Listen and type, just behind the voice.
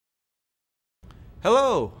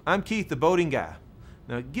Hello, I'm Keith, the boating guy.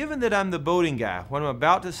 Now, given that I'm the boating guy, what I'm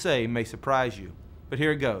about to say may surprise you, but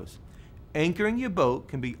here it goes. Anchoring your boat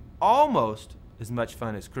can be almost as much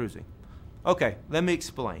fun as cruising. Okay, let me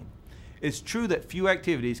explain. It's true that few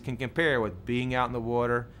activities can compare with being out in the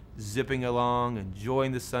water, zipping along,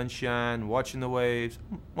 enjoying the sunshine, watching the waves.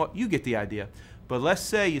 Well, you get the idea. But let's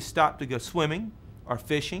say you stop to go swimming, or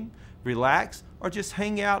fishing, relax, or just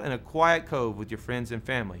hang out in a quiet cove with your friends and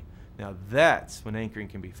family. Now that's when anchoring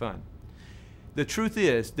can be fun. The truth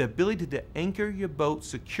is, the ability to anchor your boat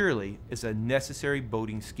securely is a necessary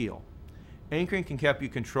boating skill. Anchoring can help you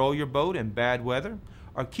control your boat in bad weather,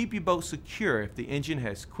 or keep your boat secure if the engine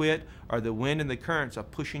has quit or the wind and the currents are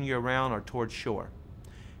pushing you around or towards shore.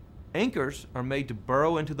 Anchors are made to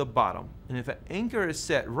burrow into the bottom, and if an anchor is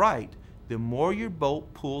set right, the more your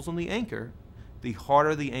boat pulls on the anchor, the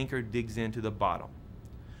harder the anchor digs into the bottom.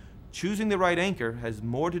 Choosing the right anchor has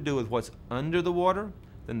more to do with what's under the water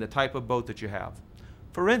than the type of boat that you have.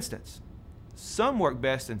 For instance, some work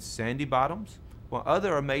best in sandy bottoms, while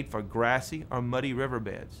others are made for grassy or muddy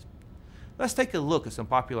riverbeds. Let's take a look at some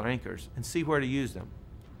popular anchors and see where to use them.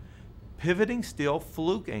 Pivoting steel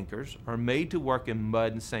fluke anchors are made to work in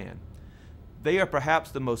mud and sand. They are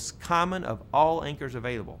perhaps the most common of all anchors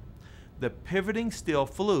available. The pivoting steel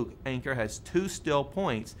fluke anchor has two steel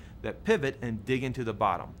points that pivot and dig into the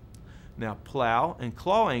bottom. Now, plow and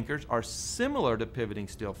claw anchors are similar to pivoting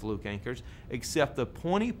steel fluke anchors, except the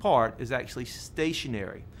pointy part is actually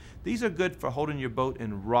stationary. These are good for holding your boat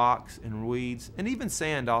in rocks and weeds and even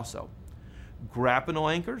sand also. Grapnel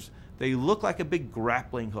anchors, they look like a big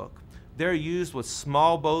grappling hook. They're used with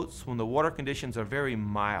small boats when the water conditions are very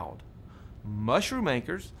mild. Mushroom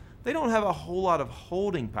anchors, they don't have a whole lot of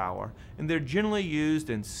holding power, and they're generally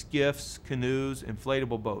used in skiffs, canoes,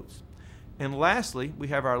 inflatable boats. And lastly, we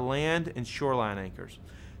have our land and shoreline anchors.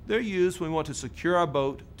 They're used when we want to secure our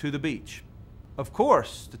boat to the beach. Of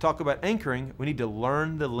course, to talk about anchoring, we need to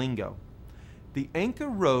learn the lingo. The anchor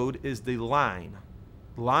rode is the line.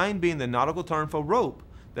 Line being the nautical term for rope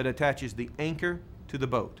that attaches the anchor to the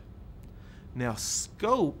boat. Now,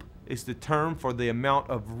 scope is the term for the amount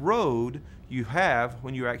of rode you have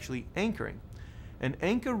when you're actually anchoring. An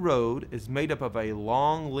anchor rode is made up of a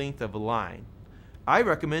long length of line. I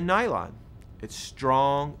recommend nylon. It's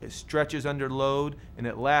strong, it stretches under load, and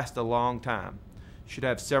it lasts a long time. You should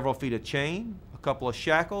have several feet of chain, a couple of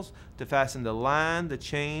shackles to fasten the line, the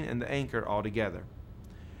chain, and the anchor all together.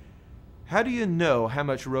 How do you know how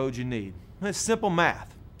much rode you need? It's simple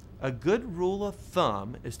math. A good rule of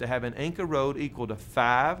thumb is to have an anchor rode equal to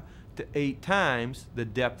 5 to 8 times the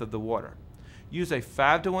depth of the water. Use a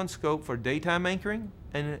 5-to-1 scope for daytime anchoring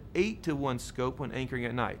and an 8-to-1 scope when anchoring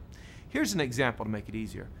at night. Here's an example to make it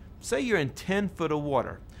easier. Say you're in 10 foot of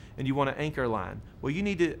water and you want an anchor line. Well, you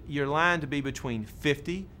need your line to be between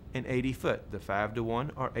 50 and 80 foot, the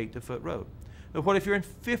 5-to-1 or 8-to-foot rode. Now, what if you're in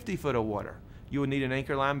 50 foot of water? You would need an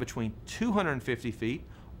anchor line between 250 feet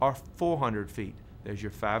or 400 feet. There's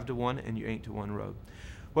your 5-to-1 and your 8-to-1 rode.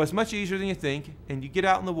 Well, it's much easier than you think, and you get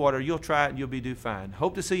out in the water, you'll try it and you'll do fine.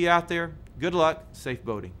 Hope to see you out there. Good luck, safe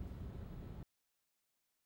boating.